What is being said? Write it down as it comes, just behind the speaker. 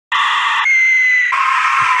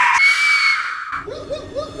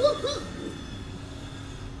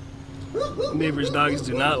Neighbors' dogs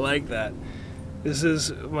do not like that. This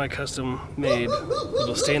is my custom-made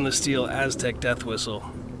little stainless steel Aztec death whistle,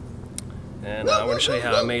 and I'm going to show you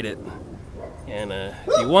how I made it. And if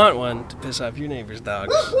you want one to piss off your neighbor's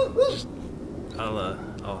dogs, just,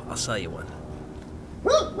 I'll sell you one.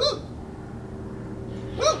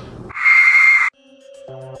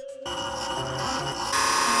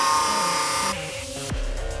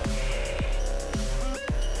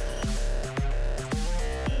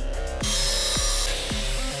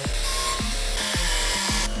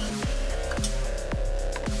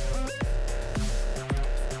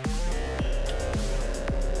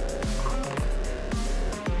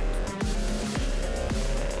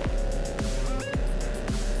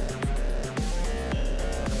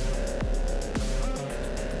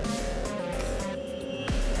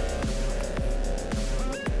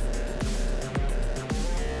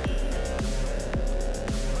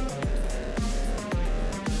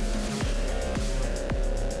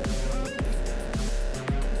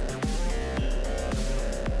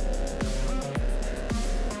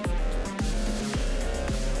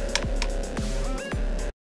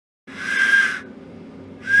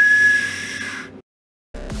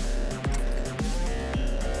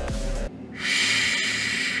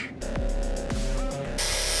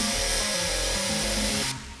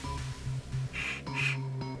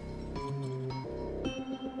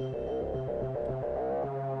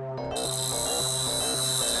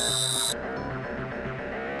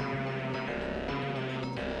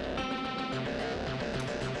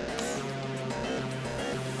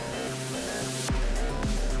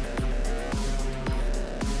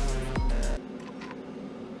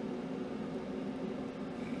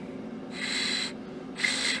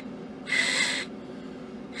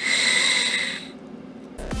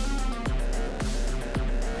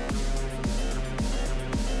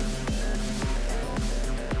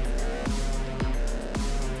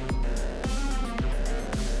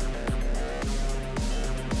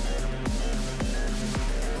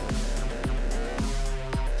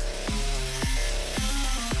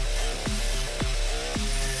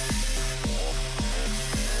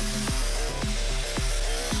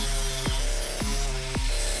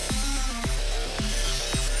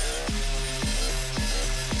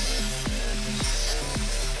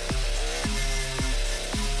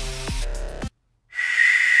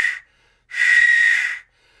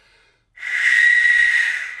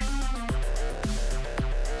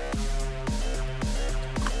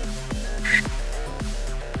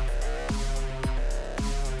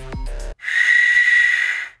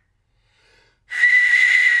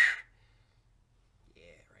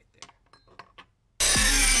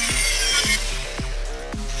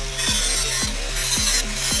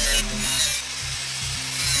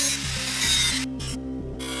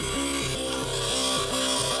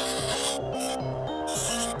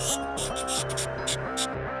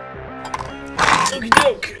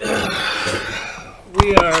 Okey-doke.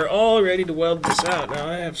 We are all ready to weld this out. Now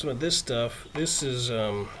I have some of this stuff. This is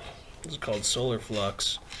called solar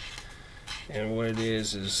flux, and what it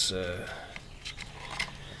is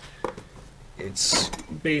it's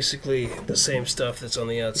basically the same stuff that's on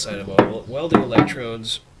the outside of all welding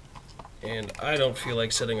electrodes, and I don't feel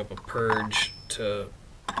like setting up a purge to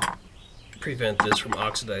prevent this from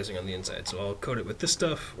oxidizing on the inside, so I'll coat it with this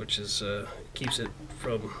stuff, which is keeps it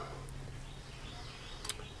from.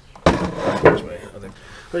 Where's my other?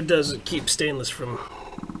 What it does, it keeps stainless from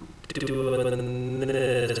doing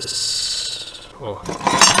this. Oh.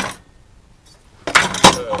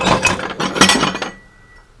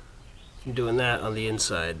 From doing that on the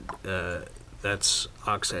inside. That's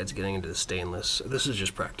oxides getting into the stainless. This is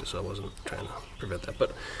just practice. I wasn't trying to prevent that,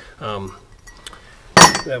 but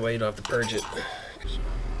that way you don't have to purge it.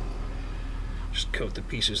 Just coat the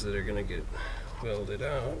pieces that are going to get welded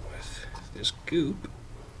out with this goop.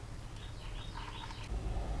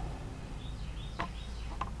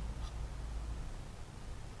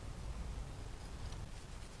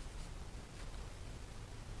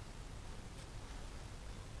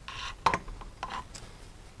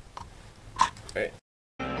 Right.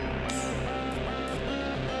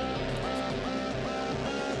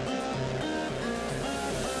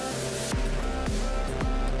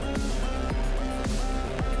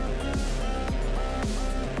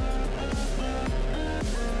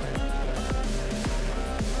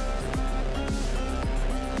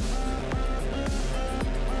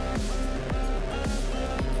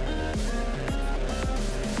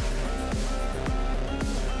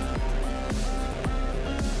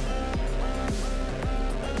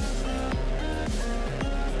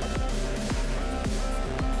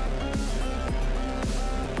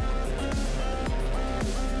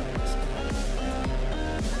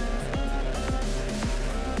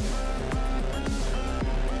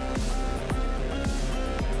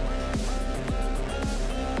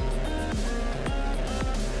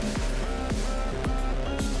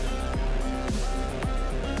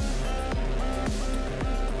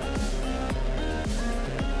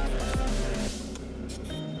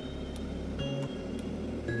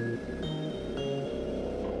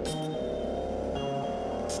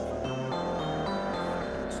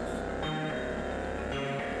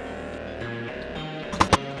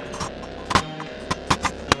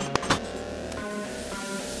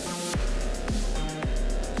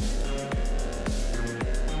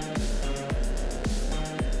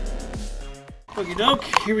 Okie doke,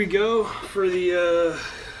 here we go for the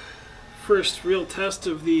first real test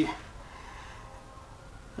of the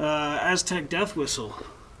Aztec death whistle.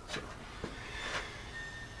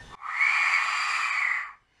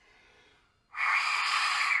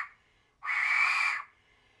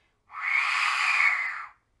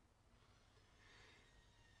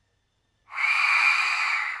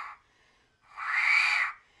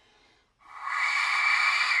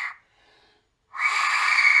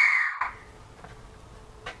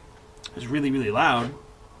 It's really, really loud,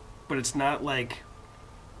 but it's not like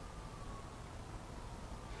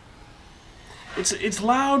it's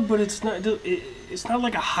loud, but it's not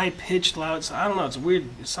like a high-pitched loud. I don't know. It's weird.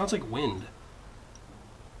 It sounds like wind.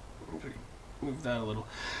 Move that a little.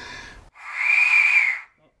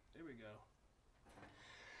 Oh, there we go.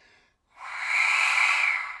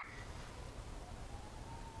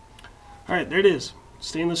 All right, there it is.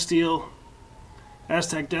 Stainless steel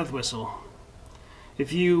Aztec death whistle.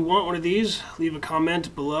 If you want one of these, leave a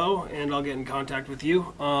comment below and I'll get in contact with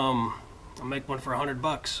you. I'll make one for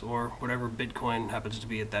 $100 or whatever Bitcoin happens to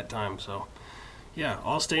be at that time. So yeah,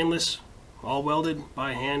 all stainless, all welded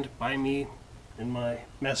by hand by me in my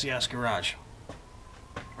messy ass garage.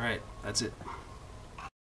 Alright, that's it.